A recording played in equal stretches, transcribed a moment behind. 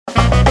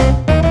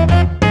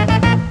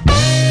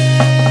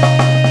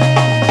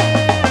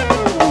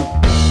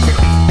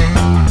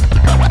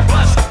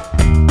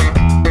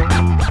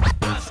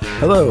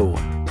Hello,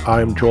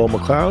 I'm Joel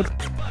McLeod.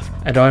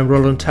 And I'm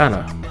Roland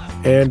Tanner.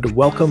 And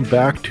welcome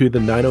back to the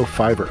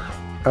 905er.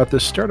 At the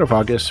start of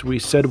August, we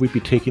said we'd be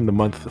taking the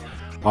month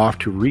off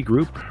to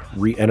regroup,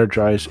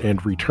 re-energize,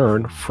 and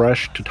return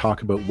fresh to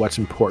talk about what's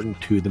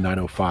important to the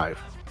 905.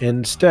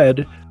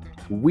 Instead,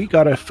 we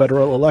got a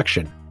federal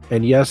election.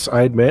 And yes,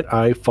 I admit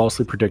I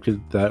falsely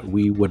predicted that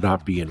we would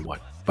not be in one.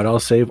 But I'll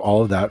save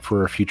all of that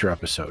for a future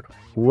episode.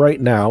 Right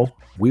now,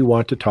 we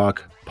want to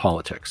talk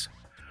politics.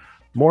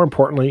 More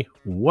importantly,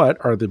 what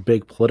are the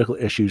big political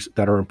issues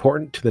that are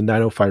important to the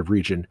 905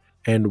 region,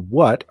 and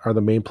what are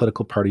the main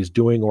political parties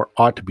doing or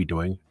ought to be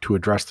doing to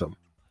address them?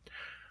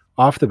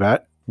 Off the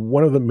bat,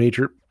 one of the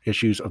major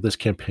issues of this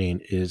campaign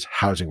is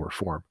housing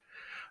reform,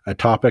 a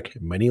topic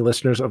many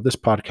listeners of this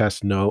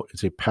podcast know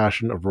is a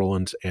passion of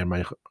Roland's and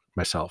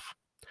myself.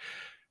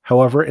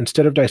 However,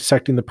 instead of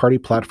dissecting the party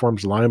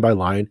platforms line by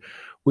line,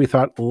 we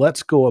thought,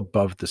 let's go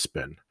above the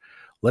spin.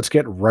 Let's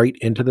get right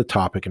into the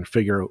topic and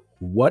figure out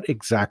what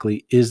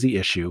exactly is the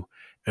issue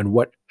and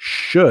what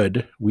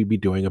should we be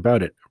doing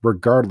about it,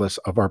 regardless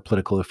of our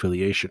political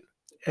affiliation.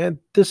 And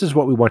this is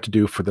what we want to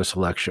do for this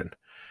election.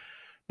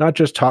 Not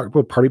just talk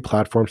about party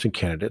platforms and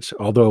candidates,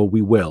 although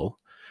we will.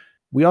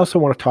 We also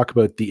want to talk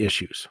about the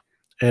issues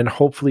and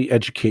hopefully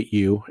educate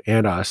you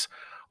and us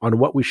on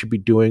what we should be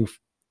doing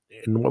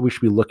and what we should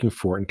be looking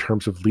for in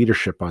terms of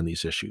leadership on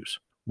these issues.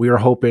 We are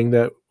hoping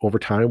that over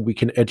time we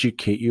can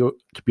educate you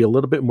to be a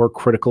little bit more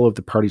critical of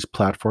the party's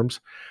platforms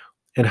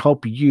and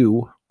help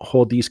you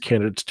hold these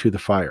candidates to the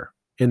fire.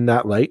 In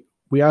that light,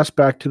 we asked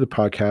back to the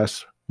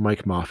podcast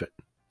Mike Moffat.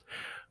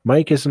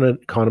 Mike is an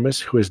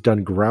economist who has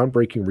done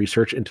groundbreaking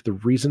research into the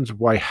reasons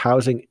why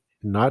housing,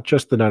 not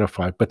just the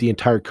 905, but the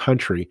entire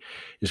country,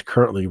 is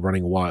currently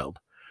running wild.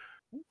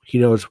 He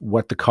knows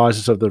what the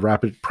causes of the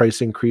rapid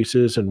price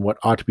increases and what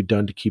ought to be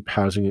done to keep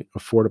housing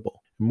affordable.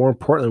 More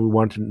importantly, we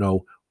want to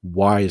know,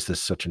 why is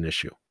this such an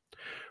issue?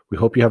 We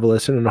hope you have a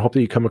listen, and I hope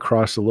that you come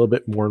across a little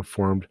bit more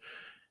informed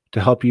to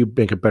help you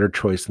make a better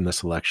choice in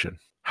this election.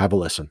 Have a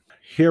listen.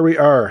 Here we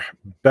are,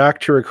 back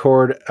to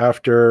record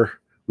after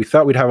we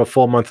thought we'd have a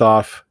full month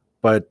off,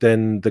 but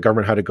then the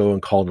government had to go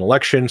and call an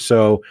election,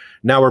 so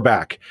now we're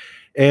back.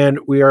 And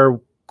we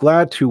are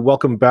glad to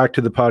welcome back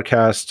to the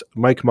podcast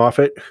Mike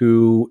Moffat,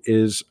 who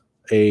is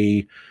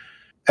a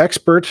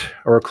expert,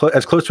 or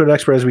as close to an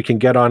expert as we can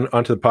get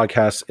onto the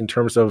podcast in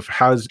terms of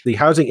the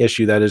housing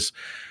issue that is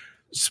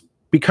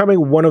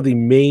becoming one of the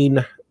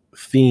main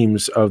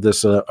themes of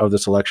this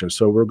election.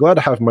 So we're glad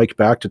to have Mike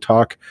back to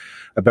talk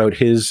about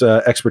his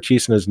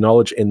expertise and his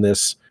knowledge in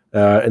this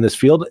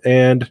field.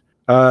 And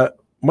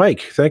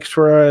Mike, thanks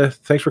for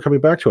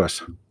coming back to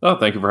us. Oh,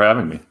 thank you for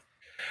having me.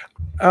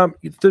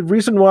 The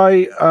reason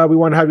why we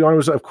want to have you on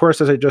was, of course,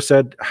 as I just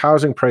said,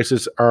 housing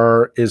prices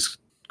is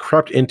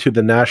crept into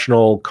the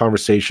national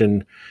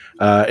conversation,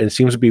 and it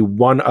seems to be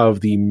one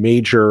of the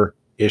major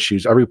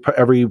issues. Every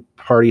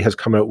party has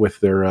come out with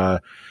their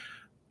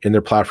in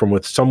their platform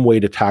with some way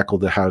to tackle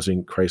the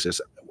housing crisis.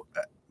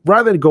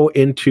 Rather than go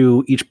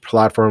into each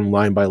platform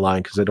line by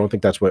line, because I don't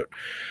think that's what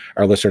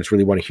our listeners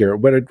really want to hear.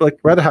 What I'd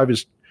rather have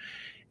is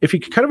if you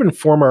could kind of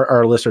inform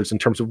our listeners in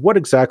terms of what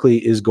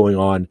exactly is going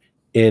on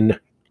in,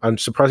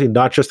 surprisingly,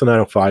 not just the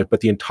 905, but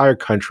the entire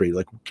country.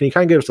 Like, can you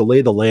kind of give us a lay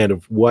of the land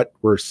of what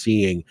we're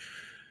seeing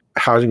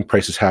housing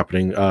prices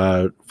happening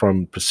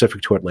from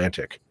Pacific to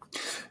Atlantic?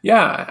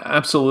 Yeah,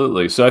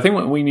 absolutely. So I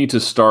think we need to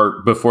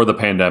start before the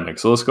pandemic.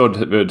 So let's go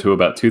to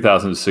about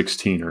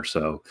 2016 or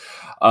so.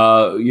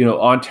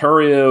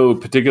 Ontario,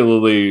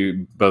 particularly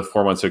both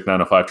 416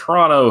 905,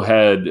 Toronto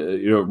had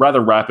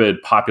rather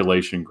rapid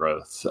population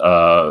growth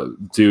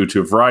due to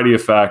a variety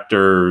of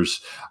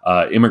factors,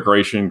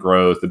 immigration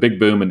growth, the big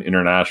boom in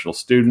international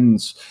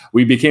students.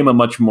 We became a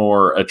much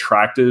more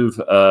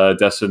attractive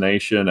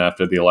destination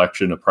after the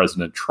election of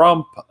President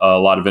Trump. A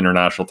lot of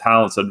international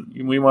talent said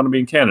we want to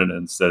be in Canada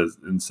instead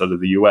of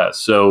the U.S.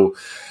 So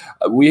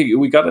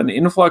we got an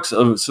influx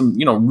of some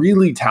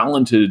really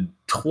talented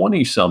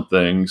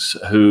 20-somethings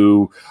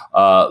who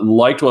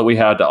liked what we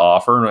had to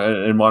offer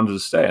and wanted to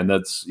stay, and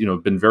that's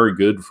been very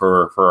good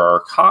for our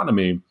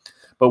economy.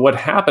 But what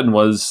happened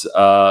was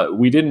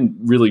we didn't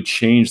really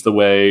change the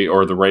way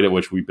or the rate at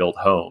which we built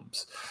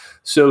homes.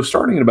 So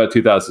starting in about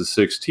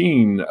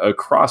 2016,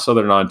 across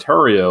Southern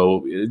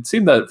Ontario, it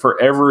seemed that for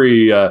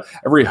every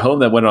home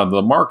that went onto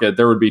the market,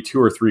 there would be 2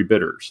 or 3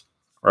 bidders,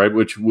 right?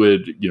 Which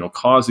would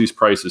cause these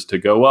prices to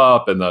go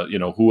up, and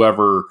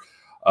whoever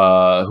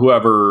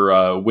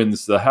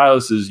wins the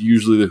house is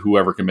usually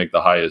whoever can make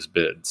the highest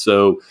bid.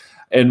 So,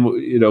 and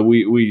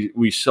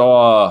we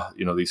saw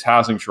these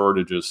housing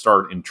shortages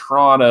start in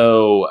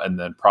Toronto and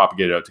then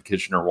propagate out to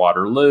Kitchener,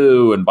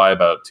 Waterloo, and by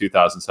about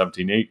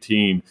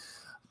 2017-18.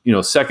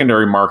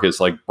 Secondary markets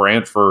like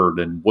Brantford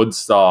and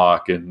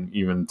Woodstock and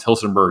even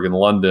Tillsonburg in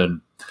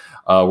London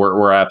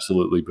were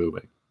absolutely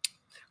booming.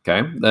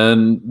 Okay,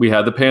 then we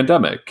had the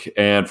pandemic,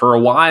 and for a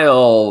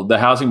while, the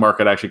housing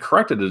market actually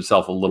corrected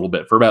itself a little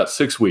bit for about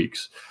 6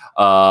 weeks.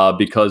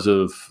 because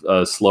of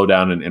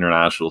slowdown in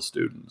international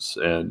students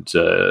and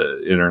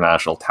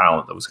international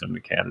talent that was coming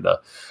to Canada.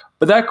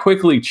 But that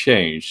quickly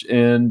changed.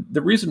 And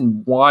the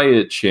reason why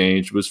it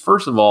changed was,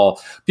 first of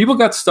all, people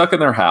got stuck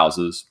in their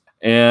houses.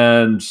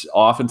 And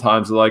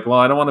oftentimes they're like, well,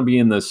 I don't want to be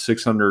in this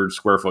 600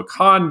 square foot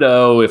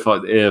condo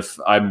if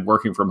I'm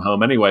working from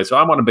home anyway. So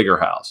I want a bigger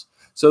house.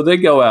 So they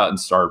go out and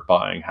start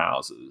buying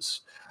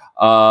houses.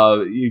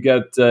 You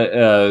get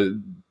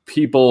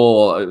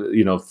people,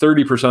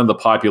 30% of the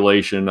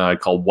population I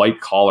call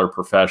white collar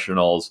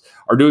professionals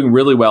are doing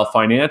really well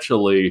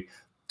financially,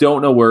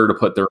 don't know where to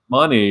put their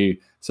money.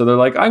 So they're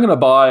like, I'm going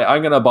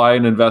to buy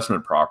an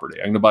investment property.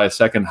 I'm going to buy a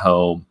second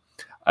home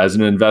as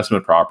an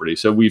investment property.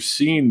 So we've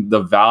seen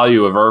the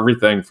value of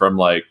everything from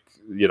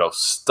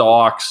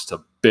stocks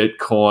to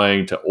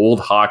Bitcoin to old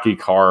hockey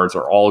cards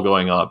are all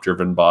going up,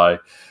 driven by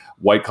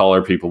white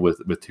collar people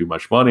with too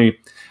much money.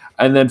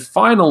 And then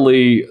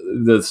finally,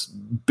 this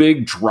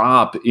big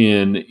drop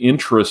in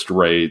interest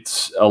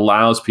rates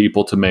allows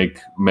people to make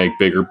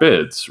bigger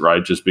bids,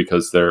 right? Just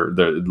because they're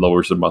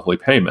lowers their monthly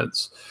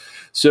payments.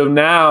 So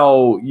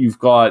now you've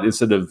got,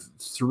 instead of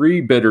 3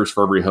 bidders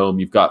for every home,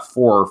 you've got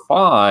 4 or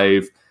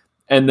 5.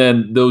 And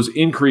then those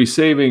increased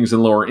savings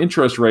and lower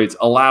interest rates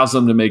allows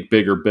them to make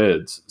bigger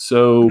bids.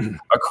 So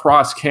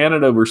across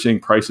Canada, we're seeing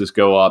prices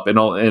go up. And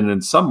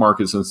in some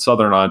markets in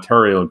Southern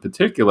Ontario in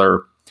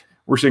particular,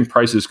 we're seeing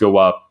prices go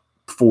up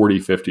 40,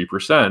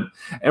 50%.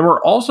 And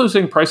we're also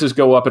seeing prices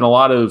go up in a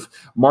lot of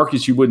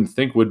markets you wouldn't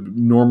think would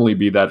normally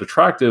be that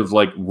attractive,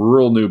 like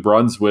rural New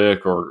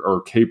Brunswick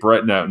or Cape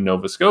Breton out in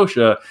Nova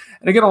Scotia.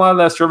 And again, a lot of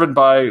that's driven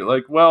by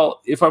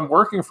if I'm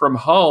working from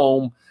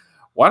home,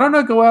 why don't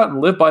I go out and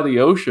live by the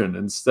ocean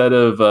instead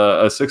of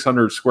a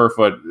 600 square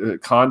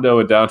foot condo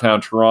in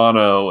downtown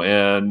Toronto?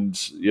 And,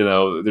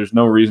 there's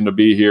no reason to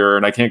be here.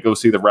 And I can't go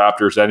see the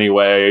Raptors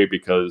anyway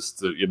because,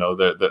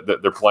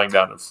 they're playing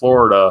down in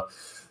Florida.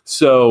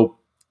 So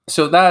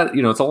that,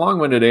 it's a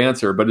long-winded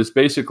answer, but it's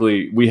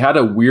basically, we had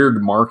a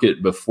weird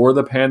market before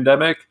the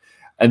pandemic,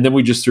 and then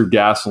we just threw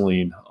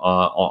gasoline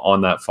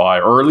on that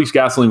fire, or at least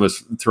gasoline was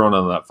thrown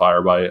on that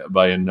fire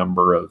by a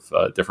number of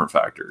different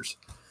factors.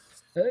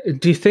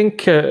 Do you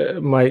think,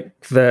 Mike,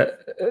 that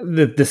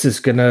this is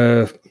going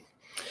to...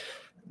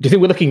 Do you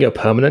think we're looking at a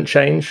permanent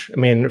change? I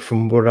mean,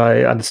 from what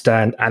I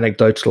understand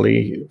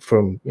anecdotally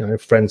from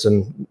friends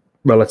and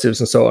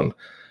relatives and so on,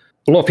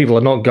 a lot of people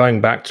are not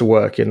going back to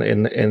work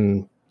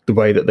in the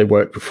way that they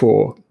worked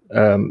before.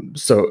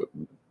 So,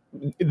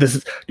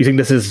 do you think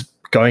this is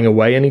going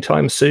away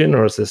anytime soon,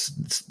 or is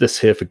this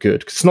here for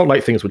good? 'Cause it's not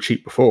like things were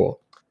cheap before.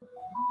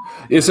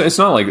 It's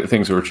not like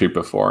things were cheap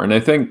before. And I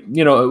think,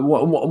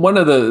 one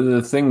of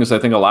the things I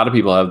think a lot of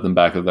people have in the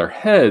back of their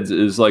heads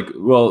is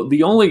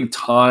the only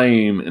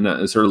time in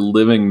a sort of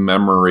living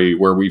memory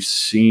where we've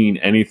seen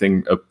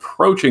anything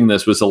approaching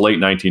this was the late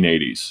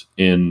 1980s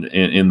in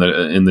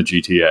the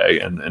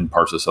GTA and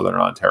parts of Southern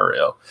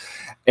Ontario.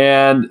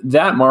 And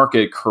that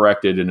market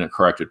corrected, and it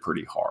corrected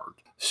pretty hard.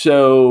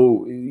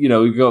 So,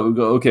 you go,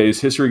 okay,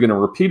 is history going to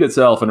repeat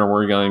itself, and are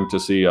we going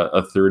to see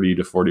a 30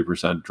 to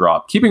 40%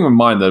 drop? Keeping in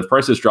mind that if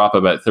prices drop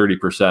about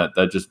 30%,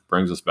 that just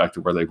brings us back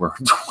to where they were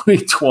in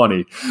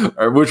 2020,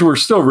 which were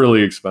still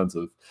really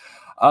expensive.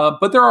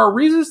 But there are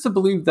reasons to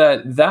believe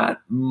that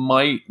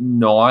might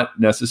not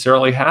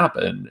necessarily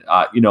happen.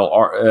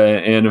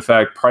 And in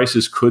fact,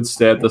 prices could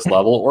stay at this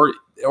level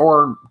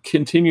or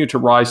continue to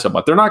rise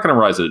somewhat. They're not going to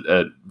rise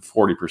at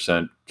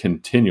 40%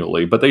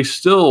 continually, but they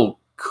still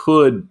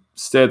could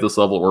stay at this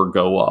level or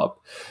go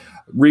up.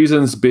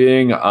 Reasons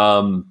being,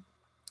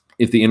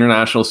 if the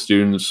international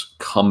students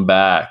come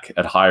back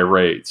at high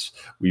rates,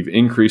 we've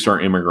increased our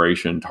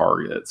immigration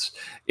targets.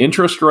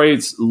 Interest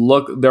rates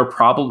are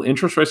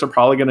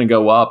probably going to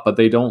go up, but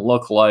they don't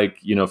look like,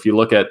 if you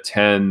look at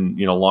 10,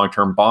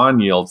 long-term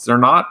bond yields, they're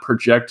not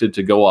projected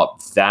to go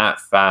up that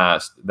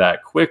fast,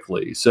 that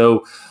quickly.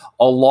 So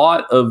a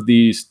lot of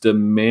these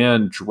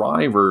demand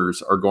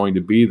drivers are going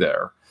to be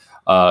there.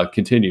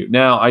 Continue.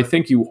 Now, I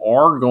think you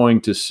are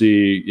going to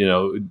see,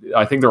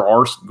 I think there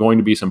are going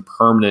to be some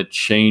permanent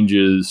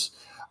changes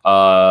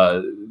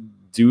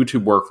due to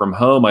work from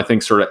home. I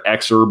think sort of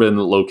ex-urban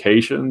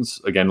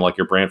locations, again, like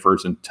your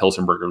Brantfords and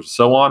Tillsonburgers and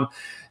so on,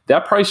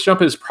 that price jump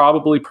is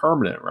probably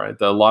permanent, right?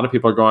 A lot of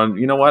people are going,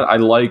 you know what, I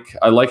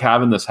like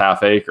having this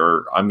half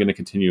acre. I'm going to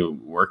continue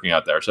working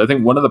out there. So I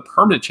think one of the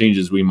permanent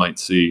changes we might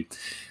see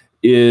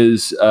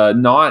is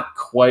not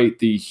quite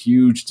the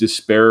huge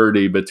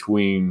disparity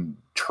between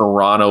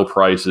Toronto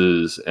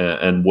prices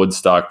and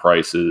Woodstock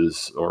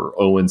prices or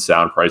Owen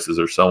Sound prices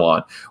or so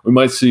on. We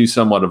might see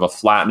somewhat of a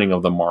flattening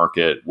of the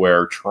market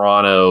where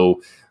Toronto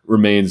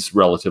remains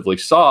relatively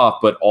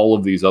soft, but all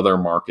of these other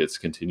markets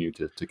continue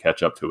to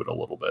catch up to it a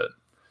little bit.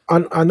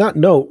 On that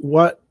note,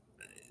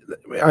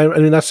 I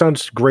mean, that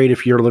sounds great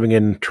if you're living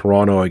in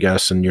Toronto, I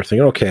guess, and you're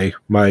thinking, okay,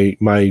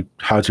 my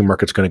housing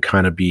market's going to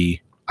kind of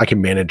be, I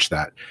can manage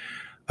that.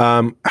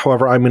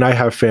 However, I mean, I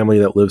have family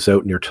that lives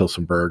out near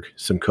Tillsonburg,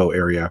 Simcoe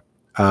area.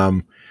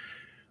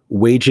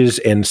 Wages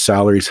and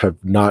salaries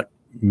have not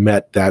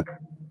met that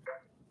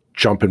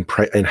jump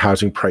in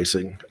housing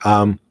pricing.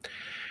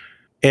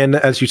 And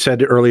as you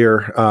said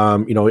earlier,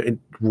 in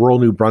rural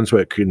New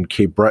Brunswick and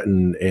Cape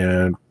Breton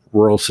and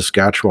rural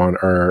Saskatchewan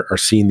are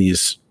seeing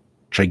these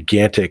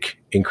gigantic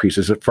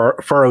increases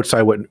far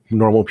outside what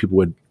normal people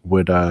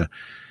would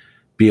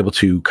be able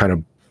to kind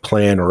of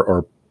plan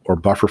or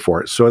buffer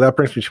for it. So that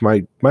brings me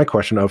to my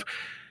question of,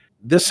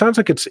 this sounds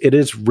like it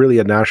is really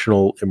a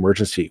national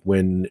emergency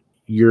when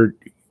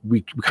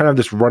we kind of have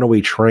this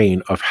runaway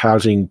train of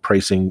housing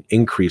pricing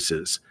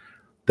increases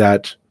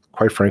that,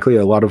 quite frankly,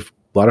 a lot of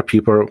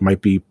people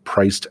might be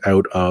priced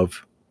out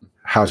of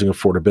housing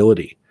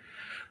affordability.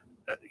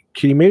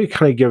 Can you maybe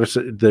kind of give us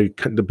the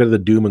bit of the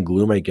doom and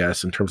gloom, I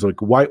guess, in terms of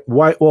like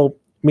why? Well,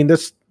 I mean,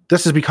 this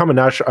has become a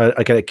national,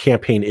 like a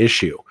campaign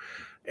issue,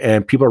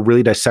 and people are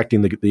really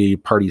dissecting the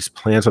party's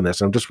plans on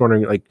this. And I'm just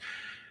wondering, like,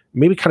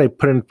 maybe kind of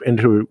put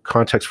into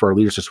context for our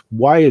leaders, just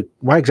why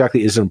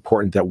exactly is it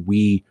important that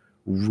we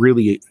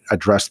really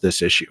address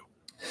this issue?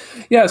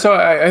 Yeah, so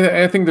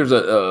I think there's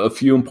a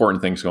few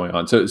important things going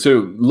on.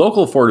 So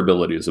local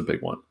affordability is a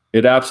big one.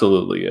 It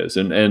absolutely is,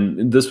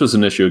 and this was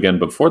an issue again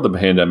before the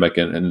pandemic,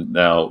 and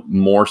now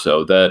more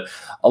so. That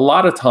a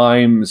lot of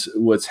times,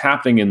 what's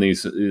happening in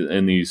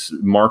these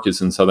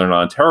markets in Southern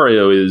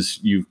Ontario is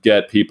you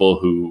get people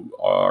who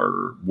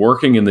are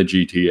working in the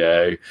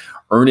GTA,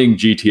 earning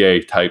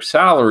GTA type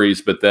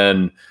salaries, but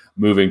then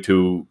moving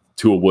to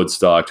a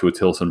Woodstock, to a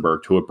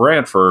Tillsonburg, to a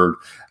Brantford,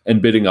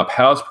 and bidding up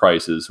house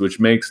prices, which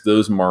makes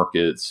those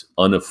markets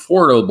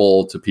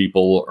unaffordable to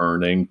people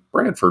earning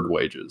Brantford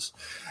wages.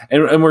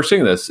 And we're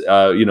seeing this.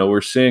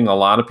 We're seeing a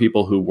lot of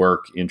people who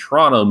work in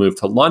Toronto move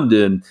to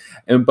London,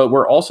 but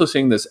we're also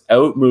seeing this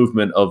out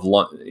movement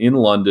in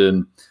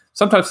London,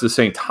 sometimes to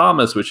St.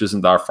 Thomas, which isn't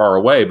that far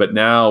away, but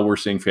now we're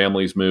seeing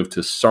families move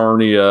to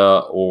Sarnia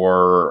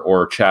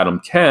or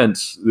Chatham, Kent,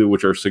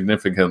 which are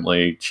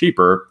significantly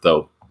cheaper,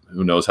 though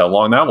who knows how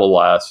long that will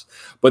last,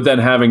 but then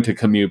having to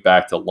commute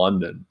back to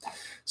London.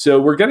 So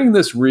we're getting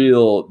this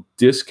real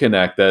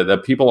disconnect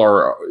that people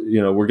are,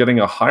 we're getting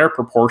a higher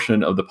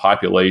proportion of the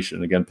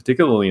population, again,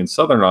 particularly in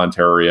Southern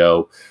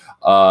Ontario,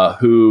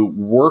 who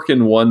work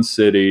in one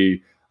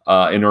city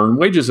and earn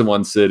wages in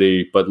one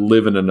city, but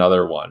live in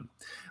another one,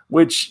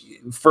 which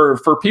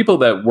for people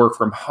that work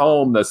from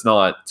home, that's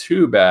not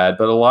too bad.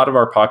 But a lot of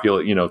our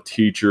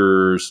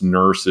teachers,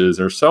 nurses,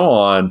 or so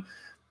on,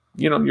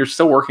 you're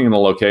still working in a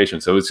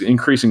location. So it's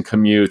increasing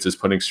commutes, it's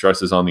putting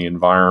stresses on the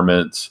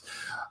environment.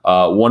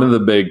 One of the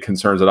big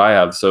concerns that I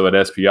have, so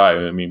at SPI,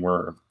 I mean,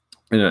 we're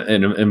in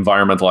an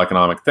environmental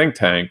economic think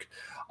tank,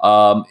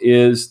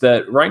 is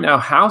that right now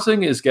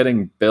housing is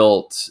getting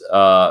built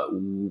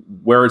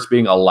where it's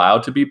being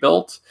allowed to be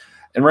built.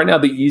 And right now,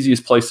 the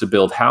easiest place to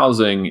build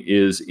housing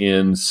is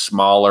in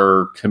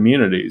smaller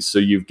communities. So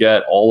you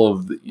get all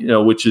of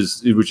which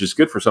is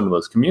good for some of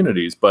those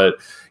communities. But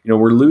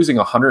we're losing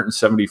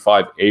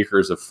 175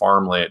 acres of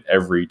farmland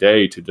every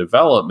day to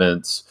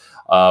developments.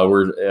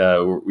 We're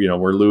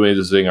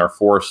losing our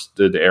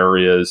forested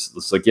areas.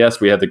 It's like, yes,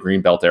 we have the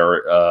Greenbelt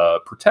area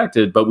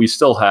protected, but we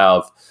still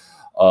have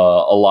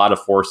a lot of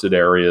forested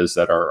areas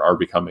that are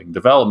becoming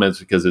developments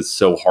because it's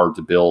so hard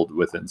to build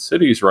within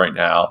cities right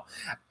now.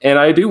 And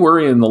I do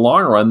worry in the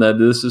long run that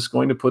this is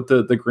going to put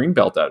the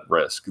Greenbelt at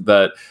risk,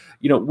 that,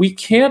 we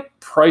can't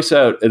price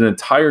out an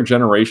entire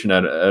generation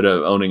at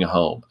owning a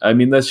home. I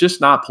mean, that's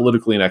just not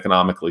politically and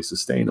economically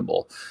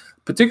sustainable,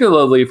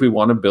 particularly if we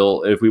want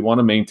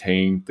to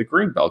maintain the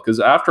Greenbelt. Because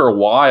after a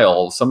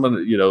while,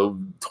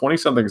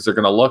 20-somethings are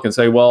going to look and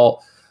say,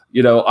 well,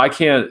 I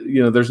can't,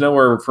 there's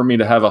nowhere for me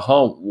to have a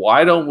home.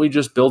 Why don't we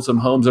just build some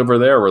homes over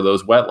there where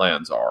those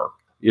wetlands are?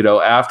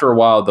 After a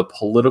while, the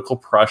political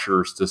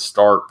pressures to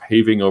start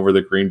paving over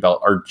the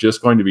Greenbelt are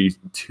just going to be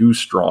too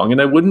strong.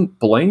 And I wouldn't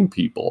blame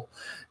people.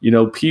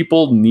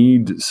 People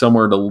need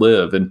somewhere to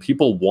live, and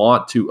people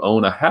want to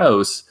own a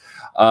house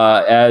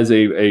as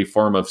a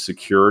form of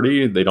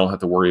security. They don't have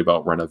to worry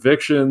about rent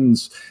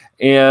evictions,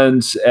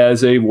 and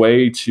as a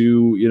way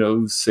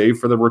to, save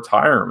for the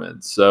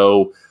retirement.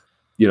 So,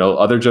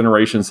 other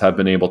generations have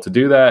been able to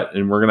do that,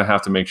 and we're going to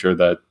have to make sure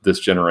that this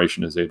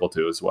generation is able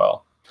to as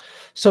well.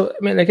 So,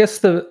 I mean, I guess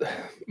then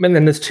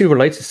there's two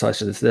related sides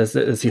to this. There's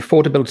the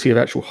affordability of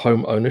actual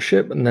home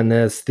ownership, and then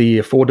there's the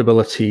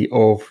affordability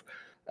of,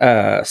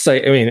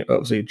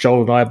 obviously,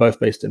 Joel and I are both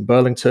based in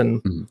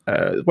Burlington.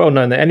 Mm-hmm. Well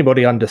known that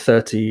anybody under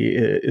 30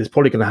 is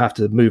probably going to have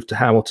to move to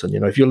Hamilton.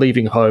 If you're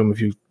leaving home,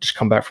 if you just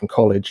come back from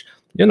college,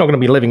 you're not going to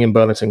be living in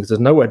Burlington because there's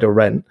nowhere to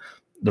rent.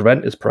 The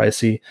rent is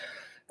pricey.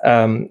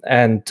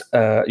 And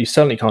you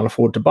certainly can't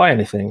afford to buy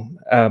anything.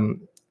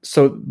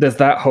 So there's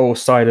that whole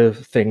side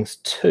of things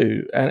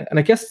too. And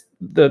I guess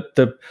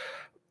the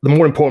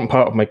more important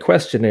part of my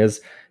question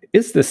is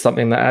this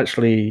something that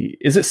actually,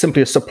 is it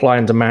simply a supply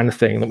and demand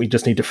thing that we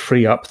just need to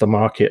free up the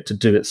market to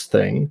do its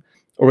thing?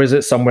 Or is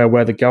it somewhere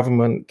where the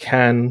government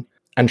can,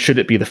 and should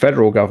it be the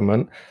federal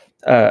government,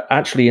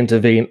 actually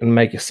intervene and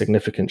make a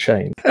significant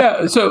change?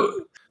 Yeah, so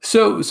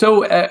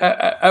So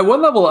at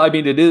one level, I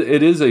mean, it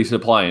is a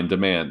supply and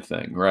demand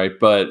thing, right?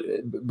 But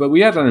we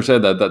have to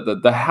understand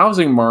that the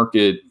housing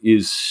market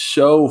is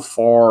so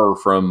far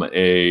from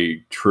a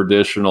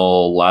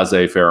traditional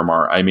laissez-faire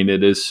market. I mean,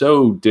 it is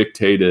so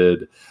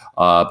dictated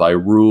by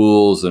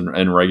rules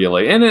and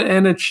regulate,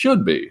 and it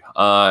should be.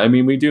 I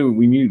mean, we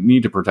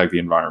need to protect the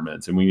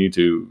environment, and we need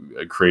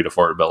to create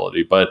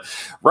affordability. But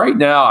right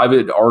now, I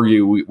would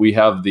argue we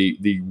have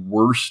the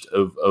worst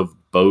of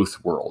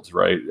both worlds,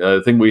 right?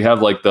 I think we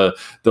have like the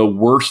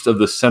worst of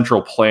the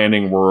central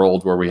planning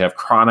world, where we have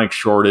chronic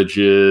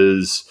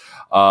shortages,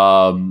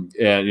 and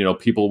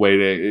people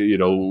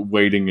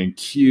waiting in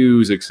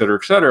queues, et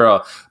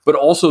cetera, but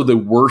also the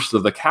worst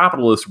of the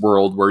capitalist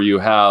world, where you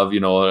have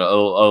an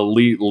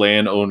elite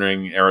land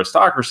owning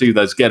aristocracy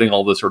that's getting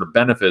all the sort of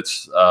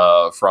benefits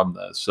from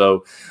this.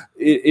 So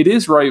it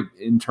is right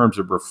in terms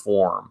of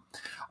reform.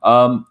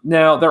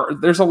 Now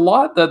there's a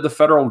lot that the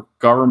federal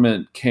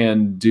government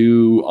can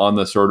do on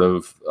the sort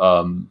of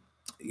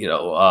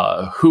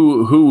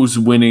who's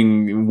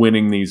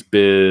winning these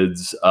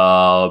bids.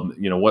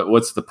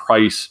 What's the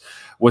price?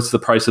 What's the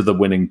price of the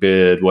winning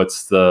bid?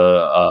 What's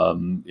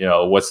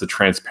the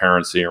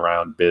transparency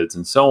around bids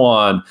and so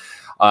on?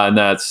 And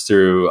that's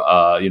through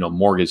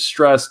mortgage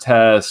stress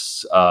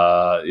tests,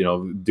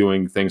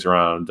 doing things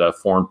around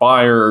foreign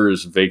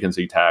buyers,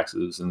 vacancy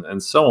taxes,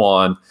 and so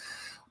on.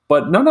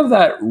 But none of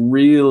that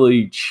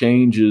really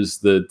changes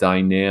the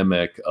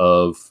dynamic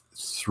of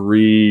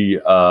three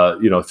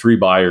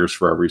buyers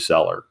for every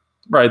seller,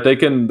 right? They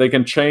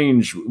can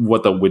change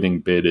what the winning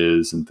bid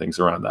is and things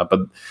around that, but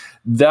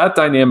that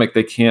dynamic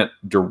they can't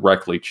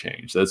directly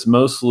change. That's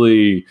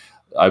mostly,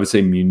 I would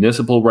say,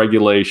 municipal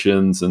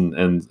regulations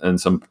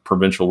and some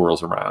provincial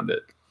rules around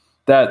it.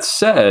 That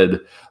said,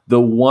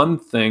 the one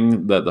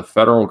thing that the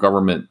federal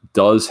government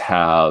does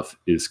have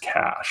is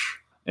cash.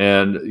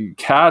 And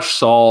cash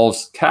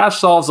solves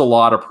a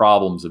lot of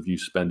problems if you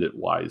spend it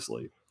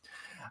wisely.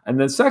 And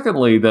then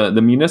secondly, the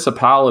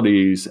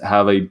municipalities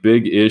have a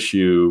big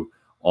issue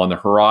on the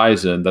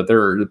horizon that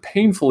they're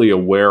painfully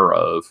aware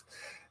of,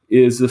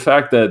 is the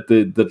fact that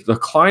the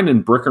decline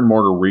in brick and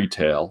mortar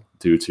retail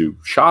due to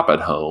shop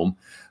at home,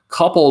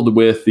 coupled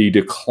with the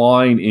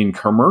decline in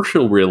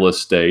commercial real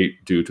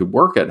estate due to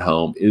work at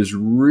home, is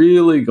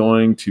really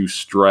going to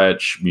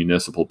stretch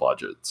municipal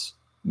budgets.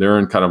 They're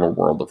in kind of a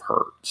world of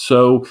hurt.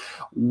 So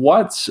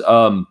what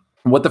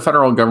the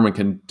federal government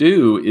can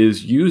do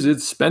is use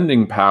its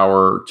spending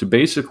power to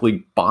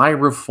basically buy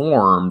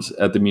reforms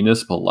at the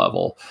municipal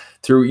level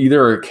through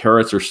either a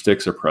carrots or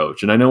sticks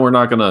approach. And I know we're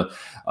not going to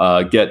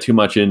get too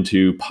much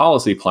into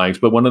policy planks,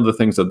 but one of the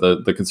things that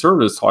the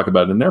conservatives talk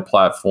about in their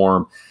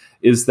platform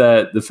is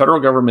that the federal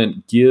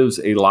government gives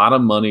a lot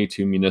of money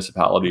to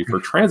municipality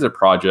for transit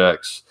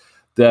projects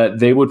that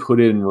they would put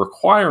in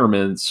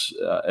requirements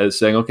as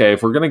saying, okay,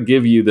 if we're going to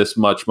give you this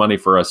much money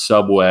for a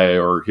subway,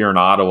 or here in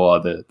Ottawa,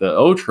 the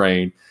O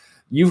train,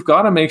 you've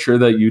got to make sure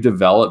that you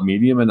develop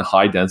medium and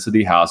high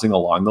density housing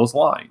along those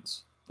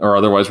lines, or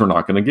otherwise we're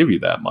not going to give you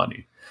that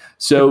money.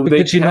 So but they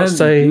could you not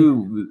say,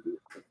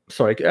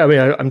 sorry, I mean,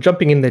 I'm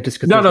jumping in there just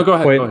because go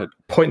ahead.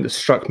 Point that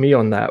struck me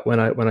on that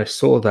when I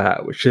saw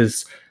that, which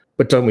is,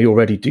 but don't we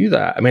already do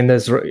that? I mean,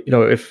 there's,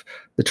 if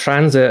the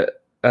transit,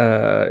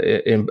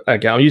 again,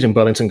 I'm using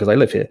Burlington because I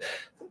live here.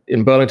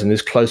 In Burlington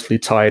is closely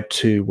tied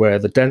to where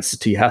the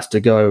density has to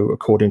go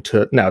according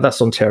to, now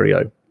that's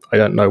Ontario. I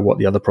don't know what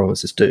the other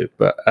provinces do,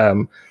 but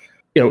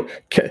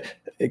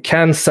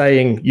can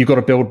saying you got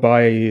to build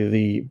by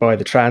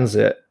the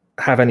transit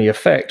have any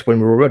effect when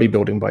we're already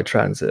building by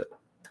transit?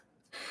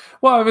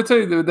 Well, I would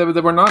say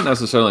that we're not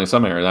necessarily in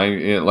some areas.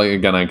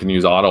 I can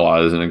use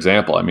Ottawa as an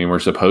example. I mean, we're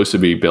supposed to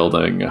be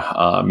building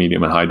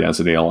medium and high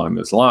density along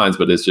those lines,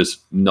 but it's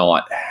just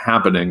not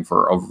happening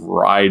for a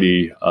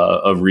variety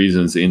of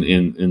reasons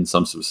in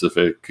some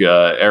specific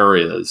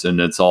areas.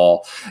 And it's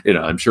all,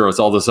 I'm sure it's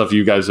all the stuff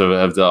you guys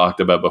have talked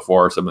about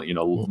before, some,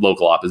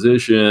 local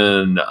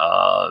opposition,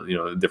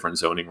 different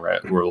zoning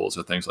rules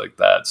or things like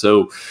that.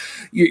 So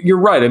you're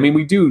right. I mean,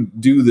 we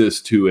do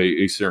this to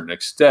a certain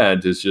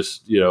extent. It's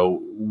just,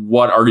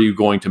 what are you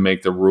going to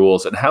make the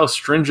rules, and how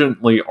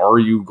stringently are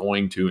you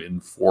going to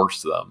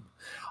enforce them?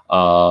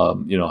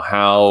 When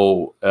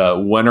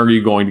are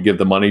you going to give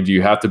the money? Do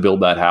you have to build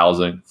that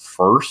housing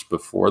first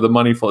before the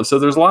money flows? So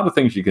there's a lot of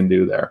things you can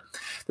do there.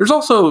 There's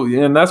also,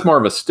 and that's more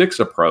of a sticks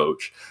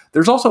approach,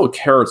 there's also a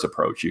carrots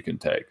approach you can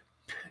take.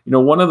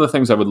 One of the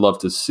things I would love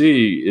to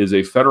see is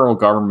a federal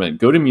government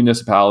go to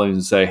municipalities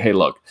and say, hey,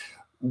 look,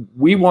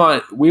 we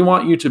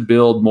want you to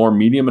build more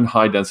medium and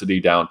high density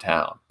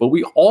downtown, but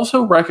we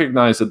also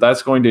recognize that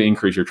that's going to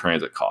increase your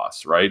transit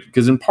costs, right?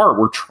 Because in part,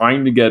 we're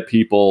trying to get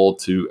people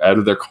to out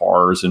of their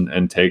cars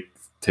and take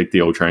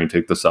the O train,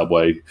 take the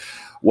subway,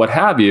 what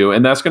have you,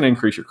 and that's going to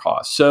increase your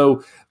costs.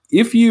 So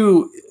if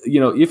you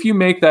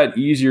make that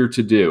easier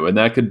to do, and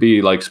that could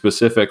be like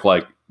specific,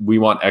 like we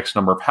want X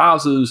number of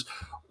houses,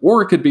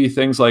 Or it could be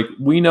things like,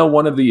 we know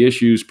one of the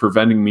issues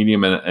preventing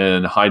medium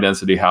and high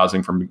density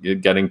housing from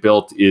getting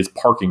built is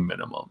parking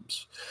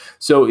minimums.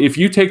 So if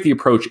you take the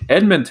approach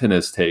Edmonton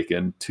has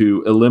taken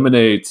to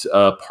eliminate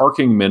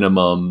parking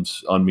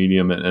minimums on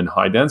medium and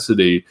high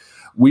density,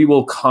 we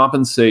will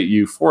compensate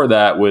you for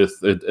that with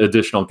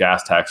additional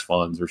gas tax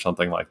funds or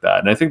something like that.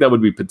 And I think that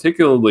would be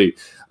particularly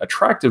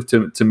attractive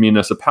to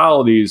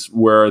municipalities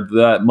where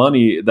that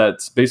money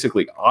that's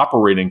basically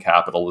operating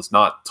capital is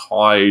not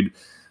tied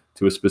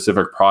to a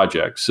specific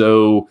project.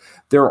 So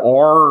there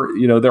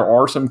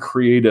are some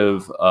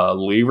creative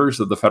levers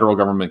that the federal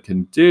government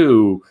can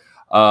do.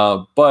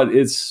 But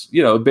it's,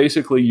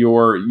 basically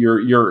you're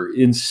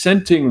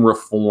incenting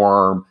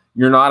reform.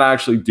 You're not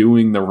actually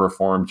doing the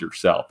reforms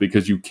yourself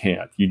because you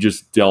can't. You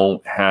just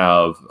don't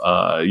have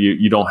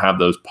you don't have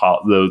those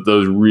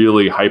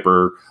really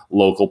hyper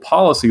local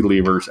policy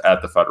levers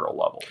at the federal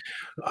level.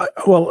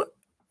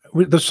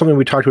 That's something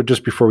we talked about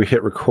just before we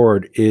hit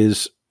record.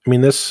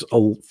 This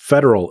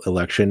federal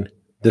election.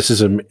 This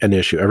is an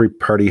issue. Every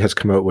party has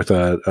come out with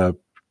a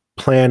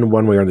plan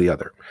one way or the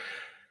other.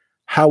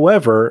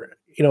 However,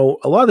 a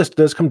lot of this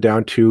does come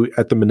down to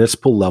at the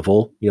municipal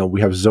level.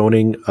 We have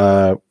zoning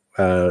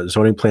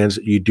plans.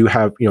 You do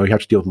have, you have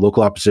to deal with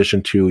local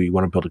opposition to, you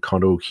want to build a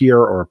condo here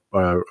or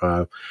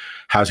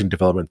housing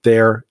development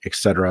there, et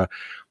cetera.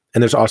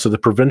 And there's also the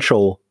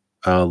provincial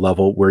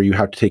level where you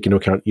have to take into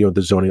account,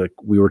 the zoning. Like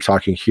we were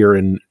talking here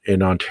in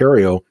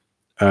Ontario,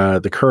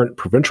 the current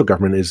provincial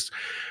government is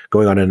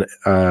going on an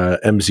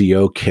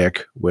MZO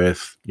kick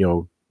with,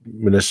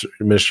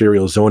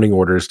 ministerial zoning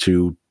orders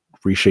to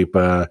reshape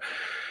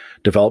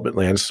development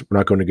lands. We're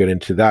not going to get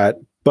into that,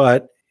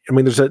 but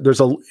there's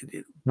a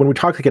when we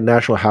talk like a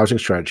national housing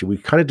strategy, we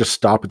kind of just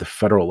stop at the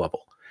federal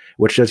level,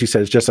 which, as you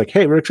said, is just like,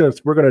 hey, we're going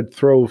to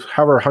throw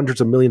however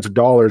hundreds of millions of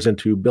dollars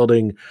into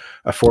building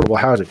affordable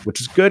housing, which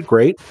is good,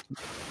 great,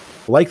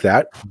 like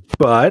that,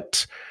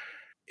 but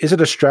is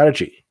it a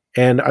strategy?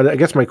 And I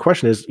guess my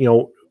question is,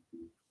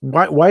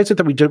 why is it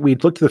that we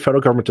look to the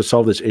federal government to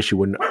solve this issue?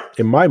 When,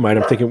 in my mind,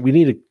 I'm thinking we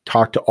need to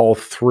talk to all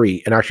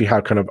three and actually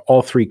have kind of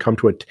all three come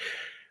to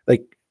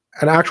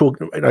an actual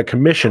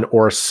commission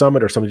or a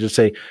summit or something to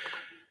say,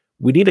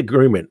 we need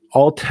agreement.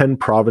 All 10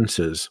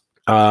 provinces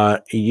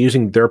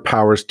using their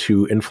powers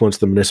to influence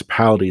the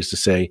municipalities to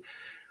say,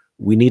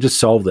 we need to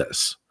solve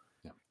this.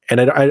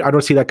 And I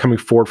don't see that coming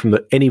forward from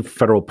any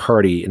federal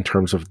party in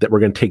terms of that we're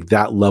going to take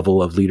that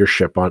level of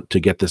leadership on to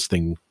get this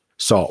thing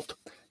solved.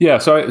 Yeah,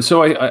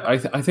 so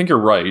I think you're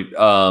right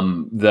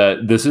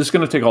that this is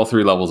going to take all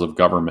three levels of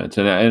government,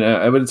 and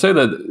I would say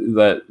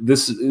that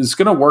this is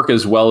going to work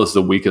as well as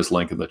the weakest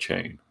link in the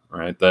chain,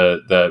 right?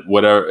 That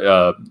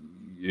whatever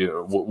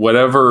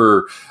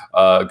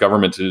level of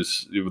government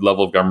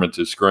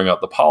is screwing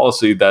up the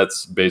policy,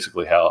 that's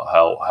basically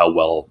how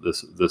well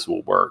this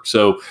will work.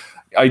 So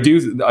I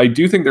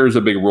do think there's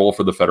a big role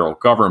for the federal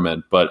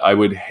government, but I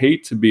would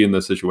hate to be in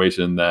the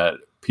situation that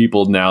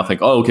people now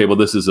think, oh, okay, well,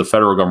 this is a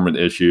federal government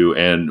issue,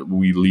 and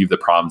we leave the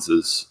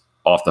provinces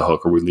off the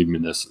hook, or we leave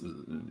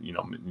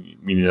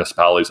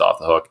municipalities off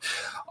the hook.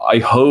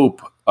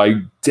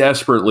 I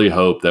desperately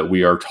hope that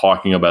we are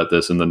talking about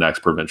this in the next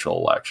provincial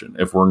election.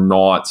 If we're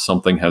not,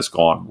 something has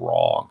gone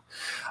wrong.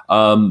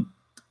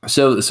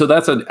 So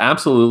that's an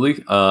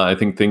absolutely. I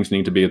think things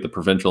need to be at the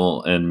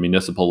provincial and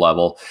municipal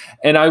level,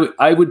 and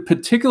I would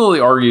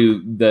particularly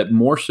argue that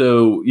more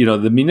so,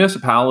 the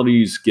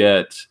municipalities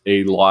get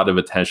a lot of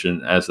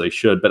attention, as they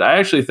should, but I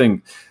actually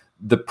think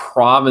the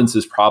province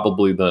is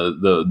probably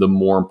the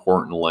more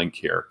important link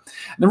here.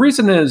 And the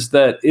reason is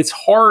that it's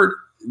hard.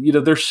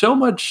 There's so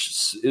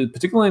much,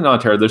 particularly in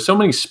Ontario, there's so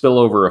many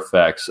spillover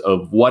effects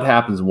of what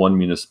happens in one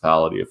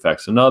municipality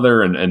affects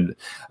another, and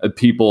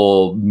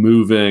people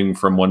moving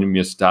from one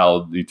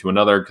municipality to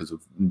another because of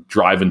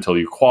drive until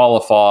you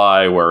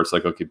qualify, where it's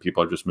like, okay,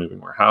 people are just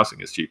moving where housing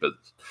is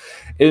cheapest.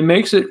 It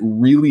makes it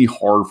really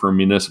hard for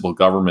municipal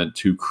government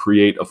to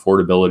create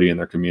affordability in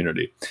their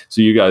community. So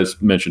you guys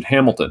mentioned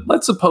Hamilton.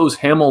 Let's suppose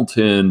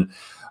Hamilton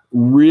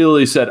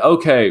really said,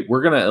 okay,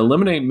 we're going to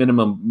eliminate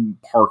minimum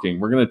parking.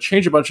 We're going to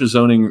change a bunch of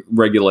zoning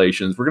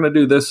regulations. We're going to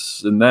do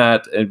this and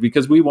that, and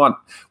because we want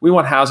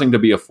housing to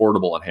be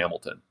affordable in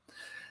Hamilton.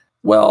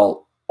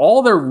 Well,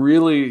 all they're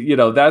really,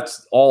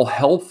 that's all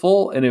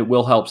helpful, and it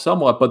will help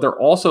somewhat, but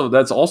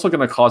that's also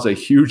going to cause a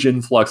huge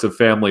influx of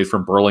families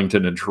from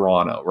Burlington and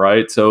Toronto,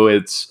 right? So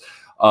it's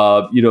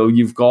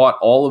you've got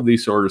all of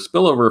these sort of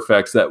spillover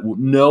effects that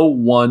no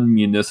one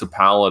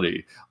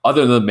municipality,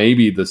 other than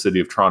maybe the city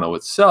of Toronto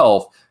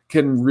itself,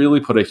 can really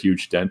put a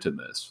huge dent in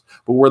this.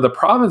 But where the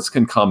province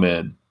can come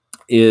in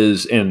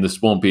is, and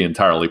this won't be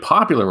entirely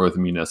popular with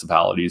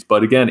municipalities,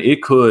 but again,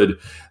 it could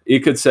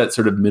set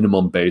sort of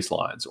minimum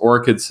baselines, or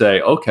it could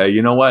say, okay,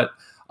 you know what,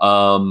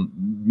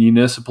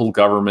 municipal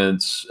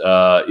governments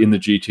in the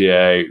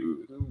GTA,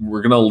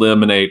 we're going to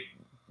eliminate.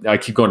 I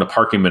keep going to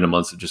parking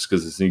minimums just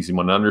because it's an easy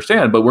one to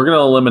understand, but we're going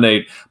to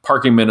eliminate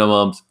parking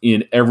minimums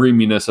in every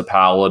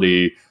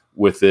municipality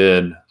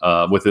within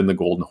the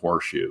Golden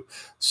Horseshoe.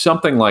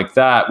 Something like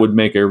that would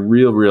make a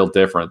real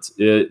difference.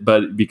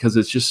 But because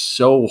it's just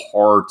so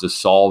hard to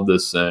solve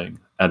this thing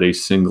at a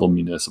single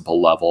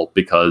municipal level,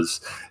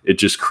 because it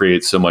just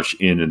creates so much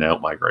in and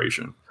out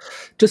migration.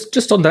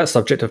 Just on that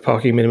subject of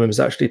parking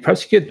minimums, actually,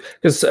 perhaps you could,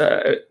 because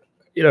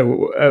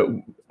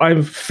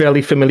I'm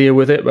fairly familiar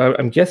with it, but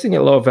I'm guessing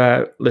a lot of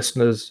our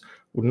listeners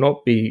would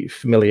not be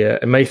familiar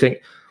and may think,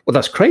 well,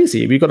 that's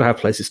crazy. We've got to have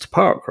places to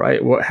park,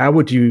 right? How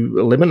would you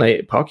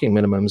eliminate parking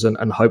minimums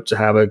and hope to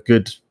have a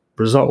good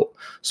result?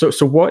 So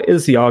what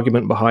is the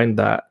argument behind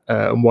that,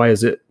 and why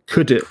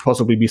could it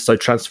possibly be so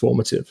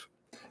transformative?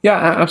 Yeah,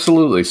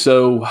 absolutely.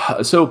 So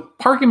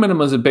parking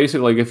minimums are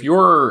basically, if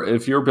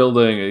you're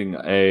building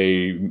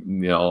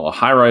a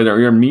high rise or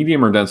your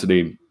medium or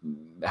density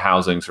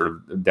housing sort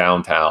of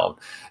downtown,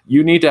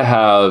 you need to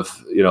have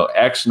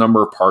X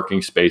number of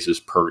parking spaces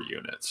per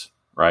unit,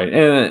 right?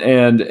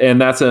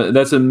 And that's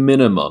a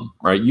minimum,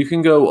 right? You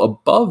can go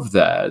above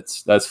that,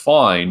 that's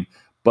fine,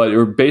 but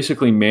you're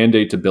basically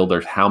mandate to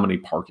builders how many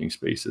parking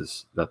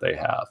spaces that they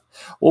have.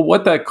 Well,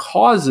 what that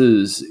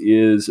causes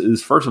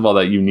is first of all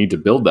that you need to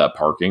build that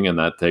parking, and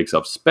that takes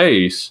up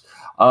space.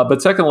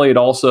 But secondly, it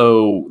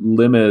also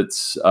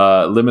limits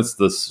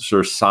the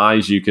sort of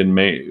size you can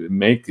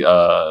make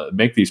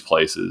these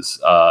places,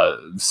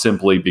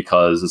 simply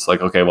because it's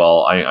like, okay,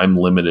 well, I'm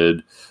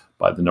limited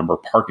by the number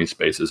of parking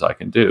spaces I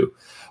can do.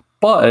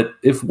 But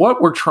if what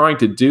we're trying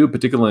to do,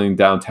 particularly in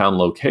downtown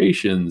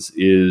locations,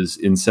 is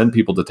incent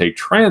people to take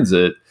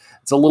transit,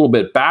 it's a little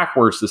bit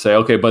backwards to say,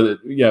 okay, but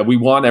yeah, we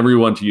want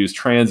everyone to use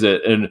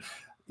transit, and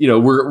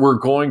we're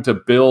going to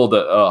build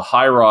a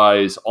high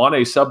rise on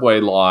a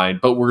subway line,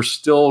 but we're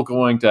still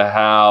going to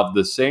have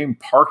the same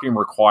parking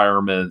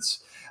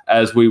requirements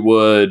as we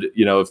would,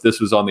 if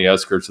this was on the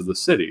outskirts of the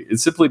city. It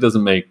simply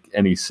doesn't make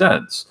any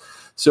sense.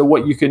 So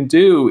what you can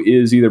do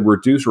is either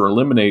reduce or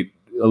eliminate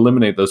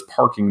those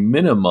parking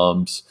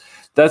minimums.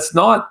 That's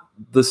not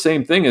the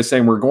same thing as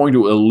saying we're going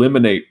to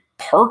eliminate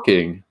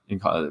parking.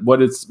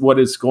 What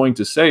it's going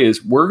to say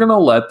is we're going to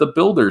let the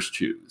builders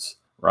choose,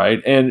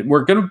 right? And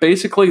we're going to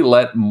basically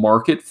let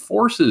market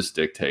forces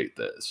dictate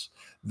this.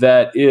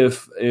 That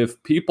if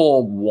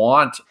people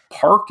want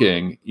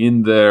parking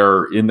in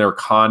their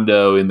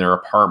condo, in their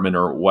apartment,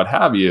 or what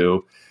have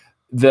you,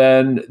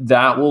 then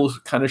that will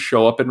kind of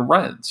show up in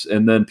rents,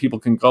 and then people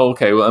can go,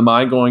 okay, well, am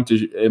I going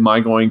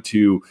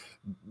to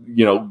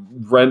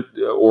rent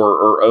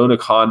or own a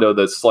condo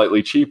that's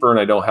slightly cheaper and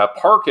I don't have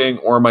parking,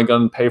 or am I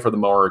going to pay for the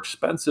more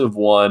expensive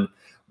one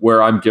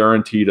where I'm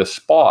guaranteed a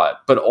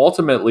spot? But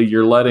ultimately,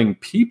 you're letting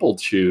people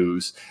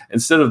choose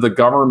instead of the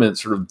government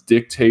sort of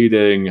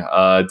dictating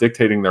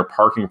their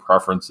parking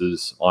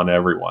preferences on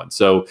everyone.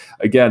 So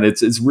again,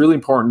 it's really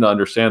important to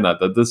understand that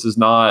this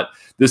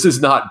is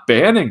not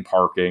banning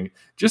parking.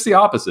 Just the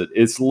opposite.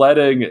 It's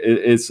letting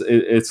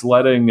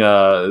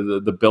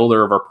the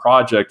builder of a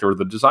project or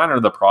the designer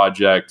of the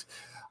project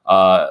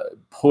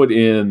put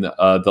in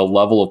the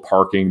level of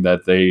parking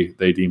that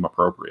they deem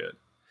appropriate.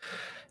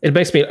 It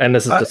makes me, and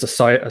this is just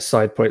a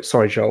side point.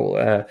 Sorry,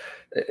 Joel.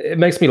 It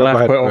makes me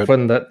laugh quite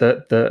often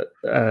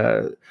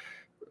that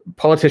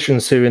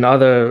politicians who in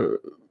other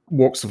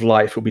walks of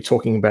life will be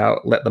talking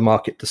about let the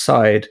market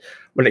decide.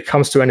 When it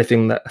comes to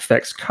anything that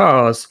affects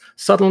cars,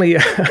 suddenly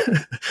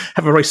have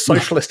a very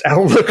socialist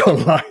outlook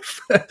on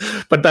life.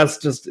 But that's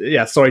just,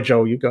 sorry,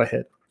 Joel, you go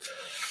ahead.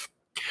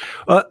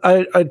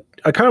 I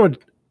kind of would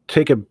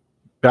take it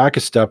back a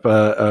step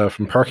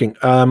from parking.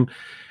 And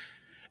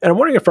I'm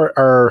wondering if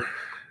our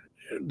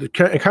the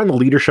kind of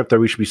leadership that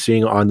we should be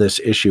seeing on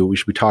this issue, we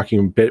should be talking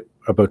a bit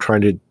about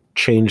trying to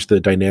change the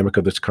dynamic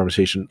of this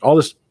conversation.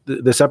 All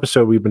this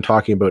episode, we've been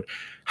talking about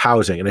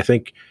housing. And I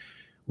think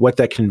what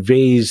that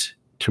conveys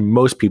to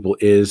most people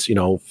is,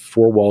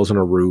 4 walls and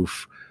a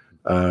roof,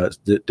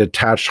 the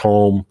detached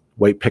home,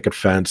 white picket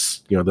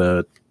fence,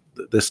 the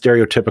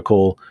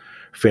stereotypical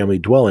family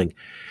dwelling.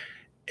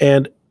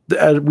 And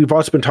we've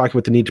also been talking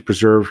about the need to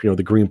preserve,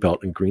 the green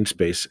belt and green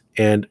space.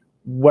 And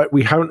what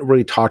we haven't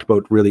really talked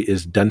about really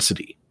is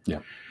density,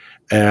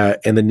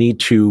 and the need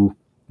to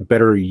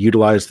better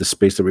utilize the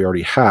space that we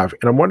already have.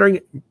 And I'm wondering,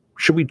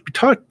 should we be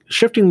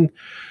shifting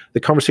the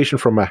conversation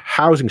from a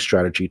housing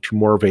strategy to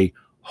more of a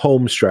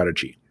home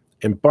strategy?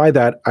 And by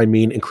that, I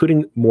mean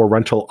including more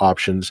rental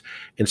options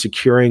and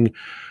securing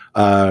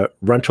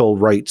rental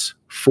rights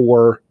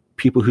for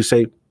people who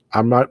say,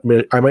 I might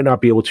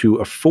not be able to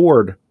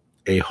afford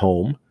a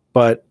home,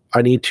 but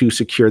I need to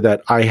secure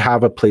that I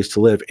have a place to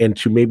live, and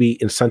to maybe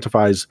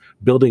incentivize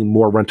building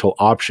more rental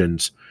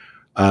options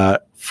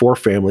for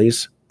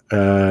families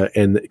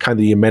and kind of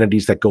the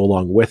amenities that go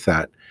along with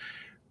that.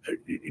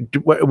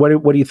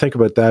 What do you think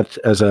about that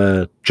as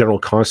a general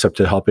concept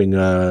to helping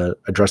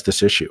address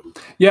this issue?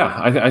 Yeah,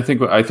 I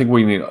think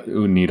we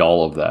need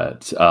all of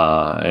that.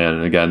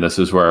 And again, this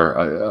is where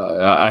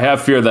I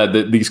have fear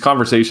that these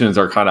conversations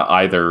are kind of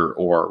either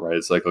or, right?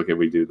 It's like, okay,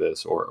 we do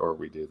this or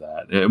we do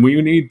that, and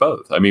we need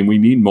both. I mean, we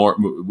need more.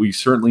 We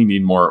certainly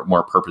need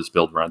more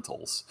purpose-built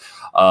rentals.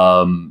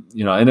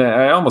 And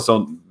I almost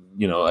don't.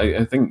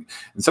 I think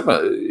in some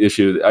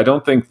issue, I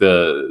don't think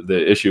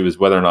the issue is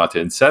whether or not to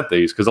incent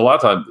these, because a lot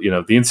of times,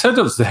 the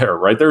incentive's there,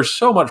 right? There's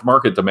so much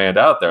market demand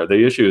out there.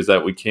 The issue is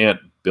that we can't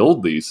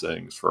build these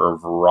things for a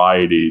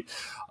variety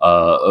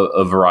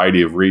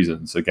of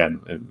reasons.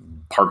 Again,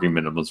 parking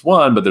minimum is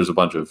one, but there's a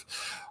bunch of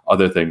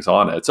other things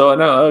on it. So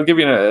I'll give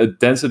you a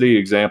density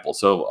example.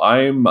 So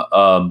I'm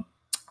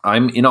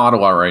in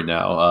Ottawa right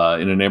now,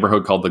 in a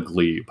neighborhood called the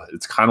Glebe.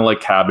 It's kind of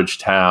like Cabbage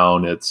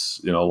Town.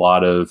 It's a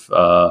lot of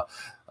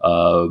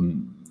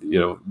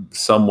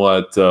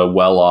somewhat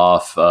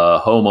well-off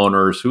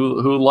homeowners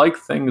who like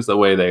things the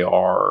way they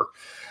are.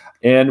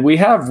 And we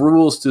have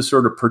rules to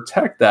sort of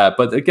protect that.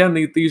 But again,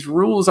 these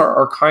rules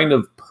are kind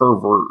of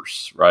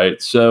perverse,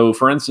 right? So,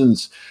 for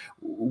instance,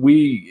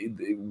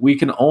 we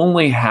can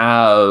only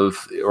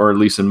have, or at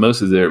least in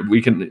most of there,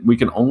 we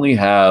can only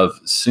have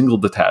single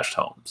detached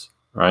homes,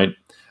 right?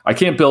 I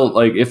can't build,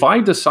 like, if I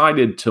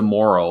decided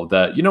tomorrow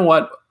that,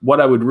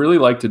 what I would really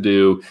like to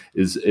do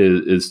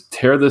is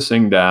tear this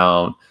thing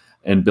down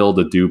and build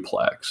a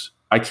duplex.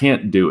 I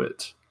can't do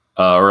it.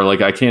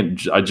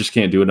 I just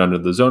can't do it under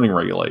the zoning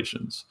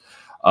regulations.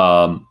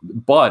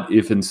 But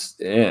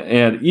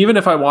and even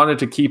if I wanted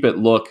to keep it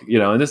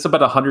and this is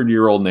about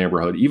 100-year-old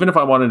neighborhood, even if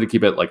I wanted to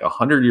keep it like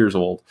 100 years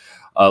old,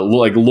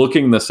 like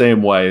looking the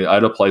same way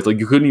at a place, like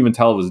you couldn't even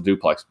tell it was a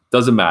duplex.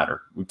 Doesn't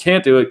matter. We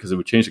can't do it because it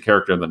would change the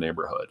character of the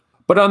neighborhood.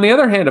 But on the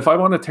other hand, if I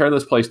want to tear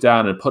this place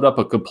down and put up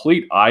a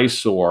complete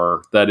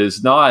eyesore that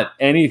is not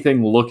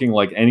anything looking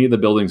like any of the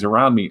buildings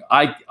around me,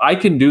 I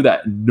can do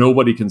that.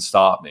 Nobody can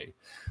stop me.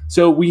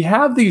 So we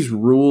have these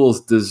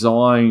rules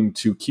designed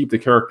to keep the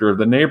character of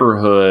the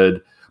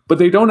neighborhood, but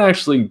they don't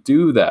actually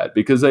do that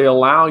because they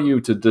allow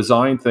you to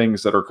design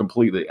things that are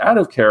completely out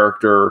of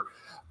character,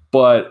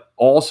 but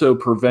also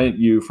prevent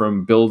you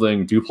from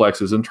building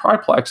duplexes and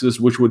triplexes,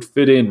 which would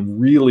fit in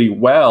really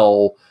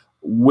well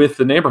with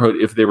the neighborhood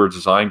if they were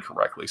designed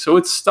correctly. So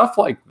it's stuff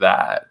like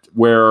that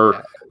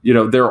where,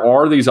 there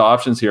are these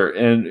options here.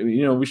 And,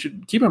 we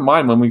should keep in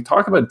mind when we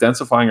talk about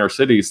densifying our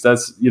cities,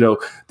 that's,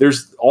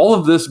 there's all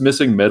of this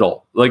missing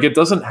middle. Like it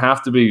doesn't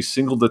have to be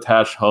single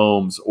detached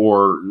homes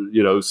or,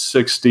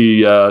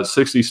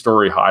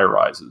 60-story high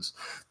rises.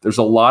 There's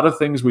a lot of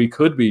things we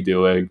could be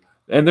doing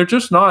and they're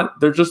just not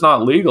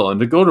legal.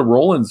 And to go to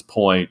Roland's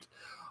point,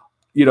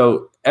 it's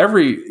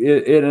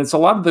a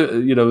lot of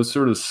the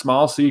sort of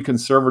small c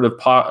conservative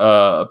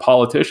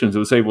politicians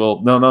who say,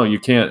 well, no, you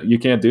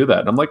can't do that.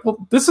 And I'm like,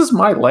 well, this is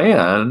my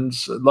land,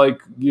 like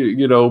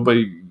but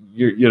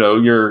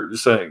you're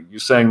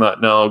saying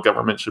that no,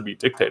 government should be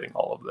dictating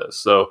all of this.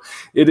 So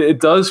it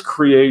does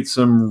create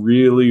some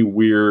really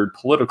weird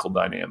political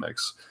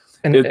dynamics.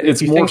 And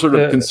it's more sort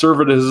of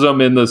conservatism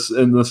in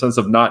the sense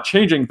of not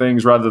changing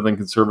things rather than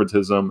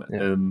conservatism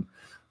and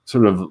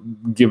sort of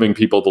giving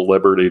people the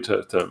liberty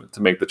to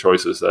make the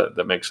choices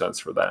that make sense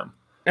for them.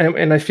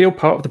 And I feel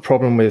part of the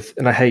problem with,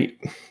 and I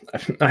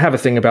have a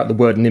thing about the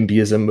word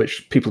NIMBYism,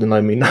 which people who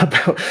know me know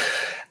about,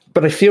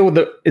 but I feel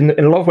that in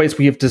a lot of ways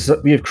we have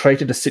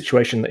created a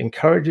situation that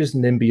encourages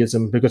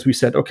NIMBYism because we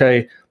said,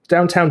 okay,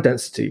 downtown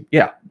density,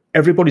 yeah,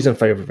 everybody's in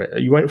favor of it.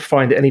 You won't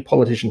find any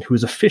politician who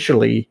is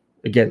officially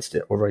against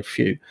it, or very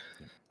few.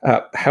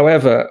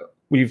 However,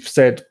 we've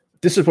said,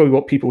 this is where we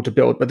want people to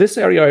build. But this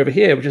area over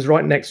here, which is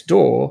right next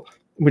door,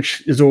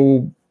 which is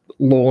all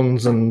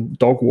lawns and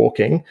dog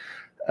walking,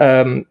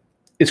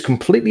 is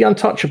completely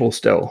untouchable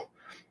still.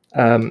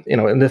 And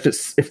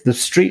if the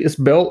street is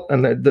built,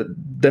 and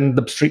then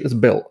the street is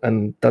built,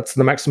 and that's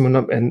the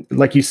maximum. And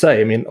like you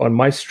say, I mean, on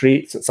my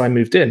street, since I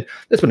moved in,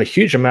 there's been a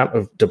huge amount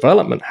of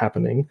development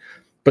happening,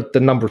 but the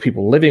number of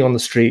people living on the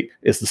street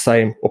is the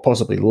same or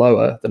possibly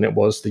lower than it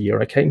was the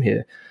year I came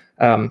here.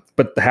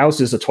 But the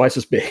houses are twice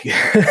as big.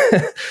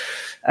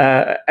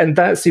 And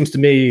that seems to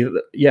me,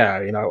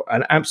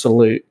 an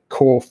absolute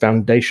core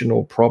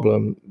foundational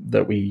problem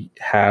that we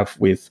have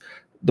with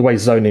the way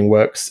zoning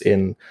works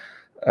in,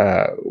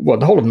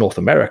 the whole of North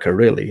America,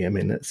 really. I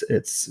mean,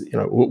 it's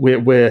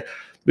we're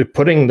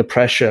putting the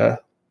pressure,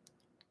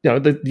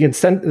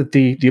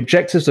 the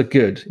objectives are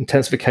good,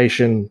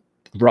 intensification,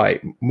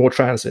 right, more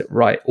transit,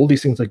 right, all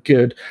these things are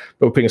good,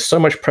 but we're putting so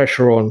much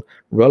pressure on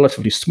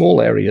relatively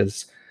small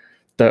areas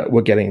that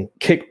we're getting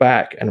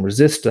kickback and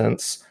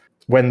resistance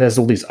when there's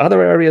all these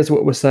other areas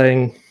what we're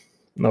saying,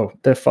 no,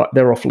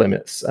 they're off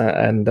limits.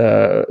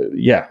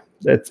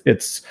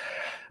 It's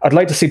I'd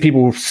like to see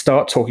people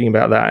start talking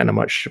about that in a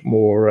much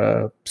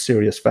more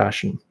serious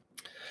fashion.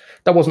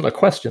 That wasn't a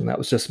question. That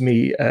was just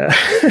me.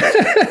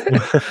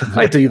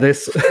 I do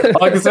this.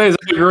 All I can say is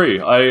I agree.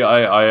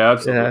 I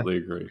absolutely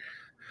agree.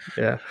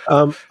 Yeah.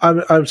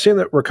 I'm seeing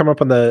that we're coming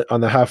up on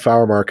the half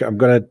hour mark. I'm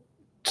going to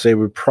say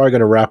we're probably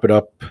going to wrap it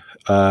up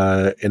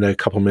in a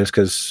couple minutes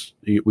because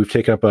we've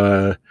taken up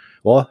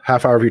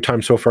half hour of your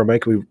time so far,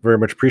 Mike. We very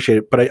much appreciate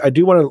it. But I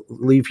do want to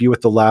leave you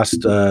with the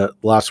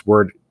last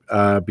word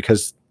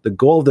because the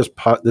goal of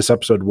this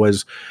episode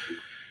was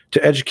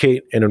to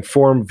educate and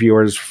inform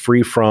viewers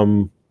free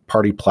from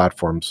party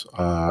platforms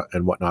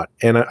and whatnot.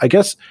 And I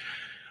guess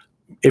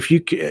if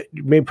you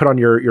may put on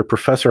your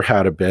professor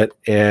hat a bit,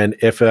 and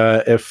if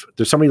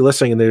there's somebody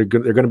listening and they're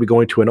going to be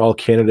going to an all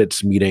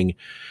candidates meeting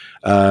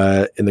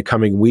in the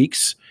coming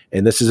weeks,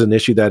 and this is an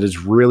issue that is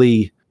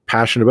really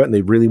passionate about, and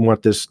they really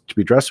want this to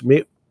be addressed,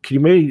 can you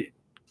maybe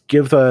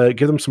give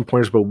them some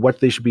pointers about what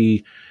they should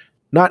be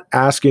not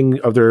asking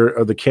of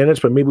the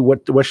candidates, but maybe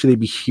what should they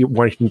be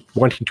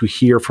wanting to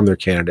hear from their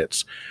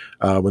candidates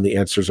when the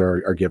answers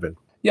are given?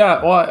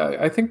 Yeah, well,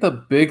 I think the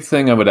big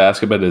thing I would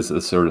ask about is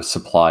the sort of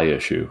supply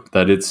issue.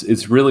 That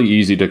it's really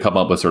easy to come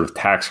up with sort of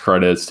tax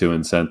credits to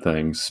incent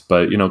things,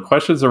 but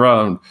questions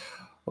around.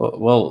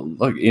 Well,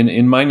 look,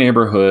 in my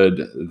neighborhood,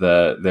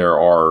 that there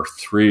are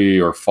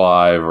 3 or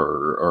 5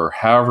 or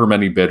however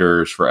many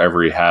bidders for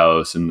every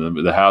house, and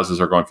the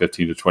houses are going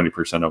 15 to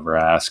 20% over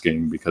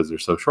asking because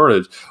there's so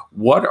shortage.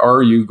 What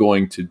are you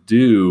going to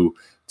do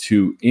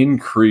to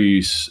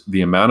increase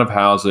the amount of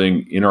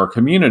housing in our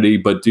community,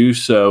 but do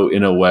so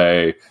in a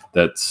way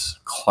that's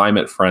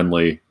climate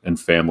friendly and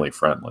family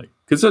friendly?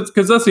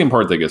 Because that's the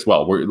important thing as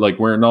well.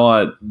 We're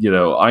not,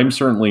 I'm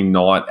certainly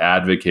not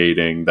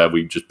advocating that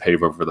we just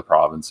pave over the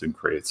province and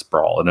create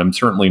sprawl. And I'm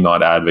certainly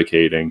not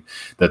advocating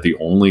that the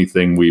only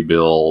thing we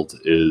build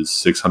is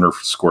 600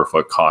 square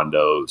foot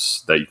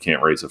condos that you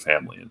can't raise a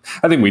family in.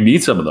 I think we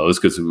need some of those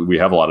because we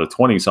have a lot of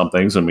 20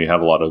 somethings and we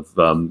have a lot of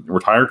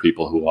retired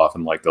people who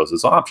often like those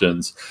as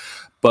options.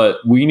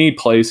 But we need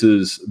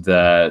places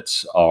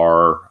that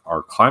are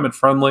climate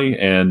friendly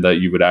and that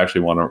you would actually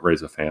want to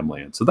raise a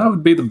family in. So that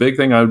would be the big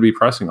thing I would be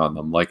pressing on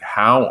them. Like,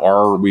 how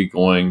are we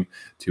going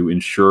to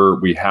ensure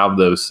we have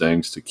those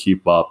things to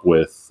keep up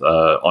with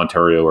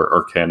Ontario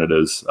or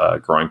Canada's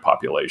growing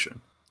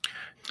population?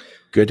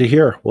 Good to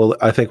hear. Well,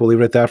 I think we'll leave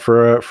it at that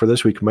for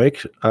this week,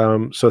 Mike.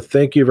 So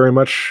thank you very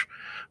much,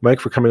 Mike,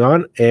 for coming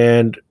on.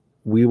 And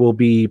we will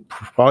be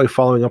probably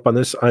following up on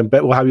this. I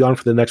bet we'll have you on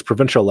for the next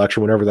provincial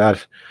election, whenever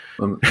that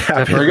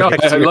happens. There we go.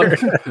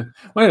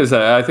 Wait, is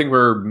that? I think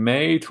we're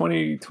May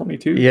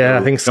 2022. Yeah,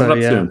 I think so.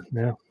 Coming up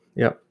soon.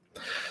 Yeah.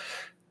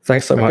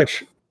 Thanks so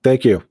much.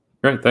 Thank you.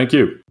 Great. Thank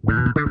you.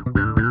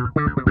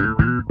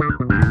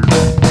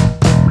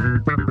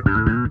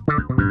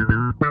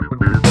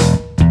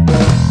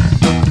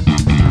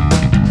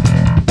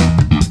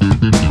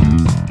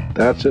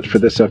 That's it for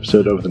this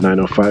episode of the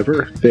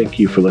 905er. Thank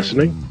you for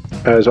listening.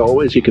 As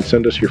always, you can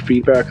send us your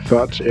feedback,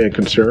 thoughts, and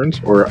concerns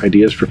or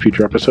ideas for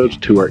future episodes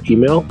to our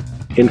email,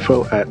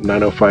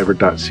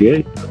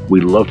 info@905er.ca.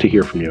 We love to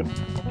hear from you.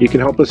 You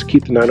can help us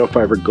keep the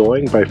 905er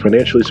going by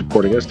financially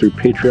supporting us through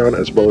Patreon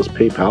as well as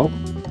PayPal.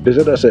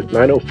 Visit us at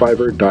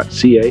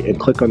 905er.ca and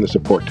click on the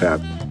support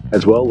tab.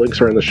 As well, links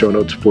are in the show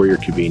notes for your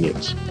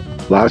convenience.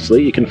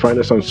 Lastly, you can find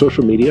us on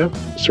social media.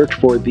 Search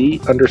for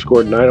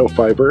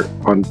 _905er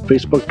on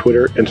Facebook,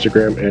 Twitter,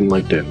 Instagram, and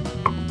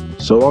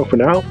LinkedIn. So long for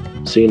now.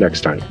 See you next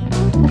time.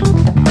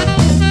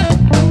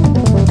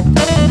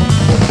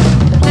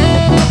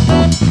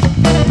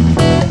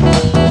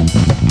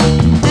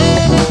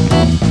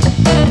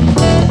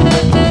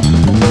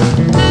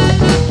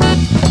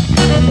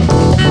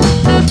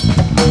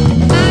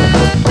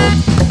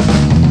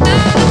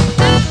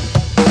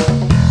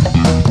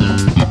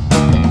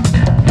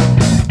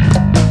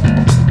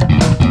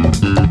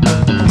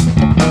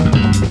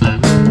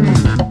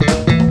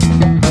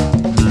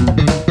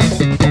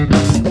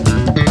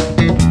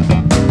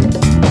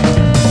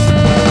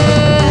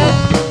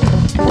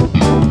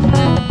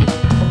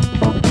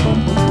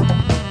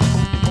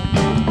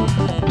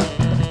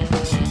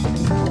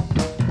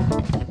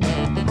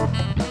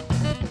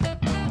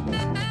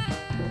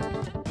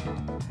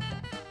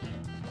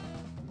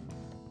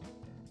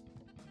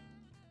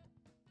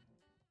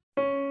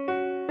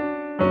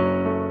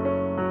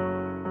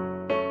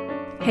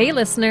 Hey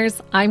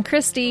listeners, I'm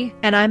Christy.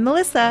 And I'm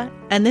Melissa,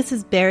 and this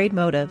is Buried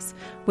Motives,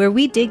 where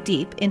we dig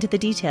deep into the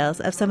details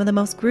of some of the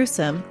most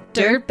gruesome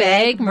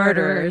dirtbag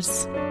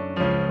murderers.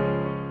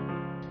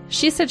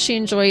 She said she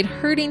enjoyed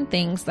hurting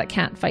things that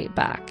can't fight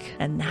back.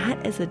 And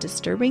that is a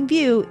disturbing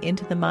view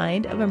into the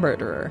mind of a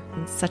murderer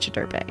and such a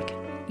dirtbag.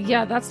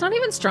 Yeah, that's not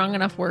even strong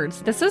enough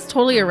words. This is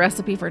totally a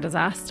recipe for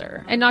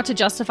disaster. And not to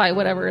justify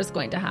whatever is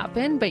going to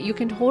happen, but you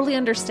can totally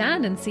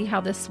understand and see how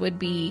this would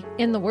be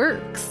in the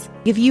works.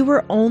 If you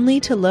were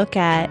only to look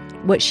at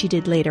what she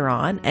did later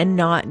on and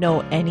not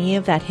know any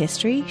of that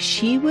history,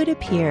 she would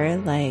appear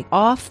like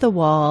off the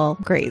wall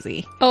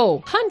crazy.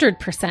 Oh,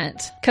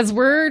 100%. Because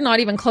we're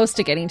not even close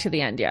to getting to the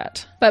end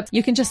yet. But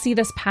you can just see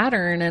this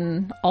pattern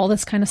and all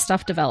this kind of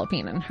stuff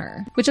developing in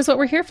her, which is what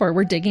we're here for.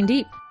 We're digging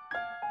deep.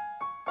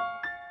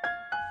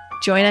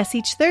 Join us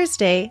each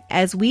Thursday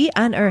as we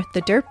unearth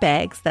the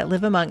dirtbags that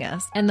live among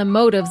us and the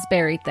motives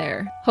buried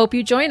there. Hope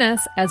you join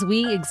us as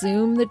we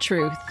exhume the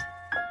truth.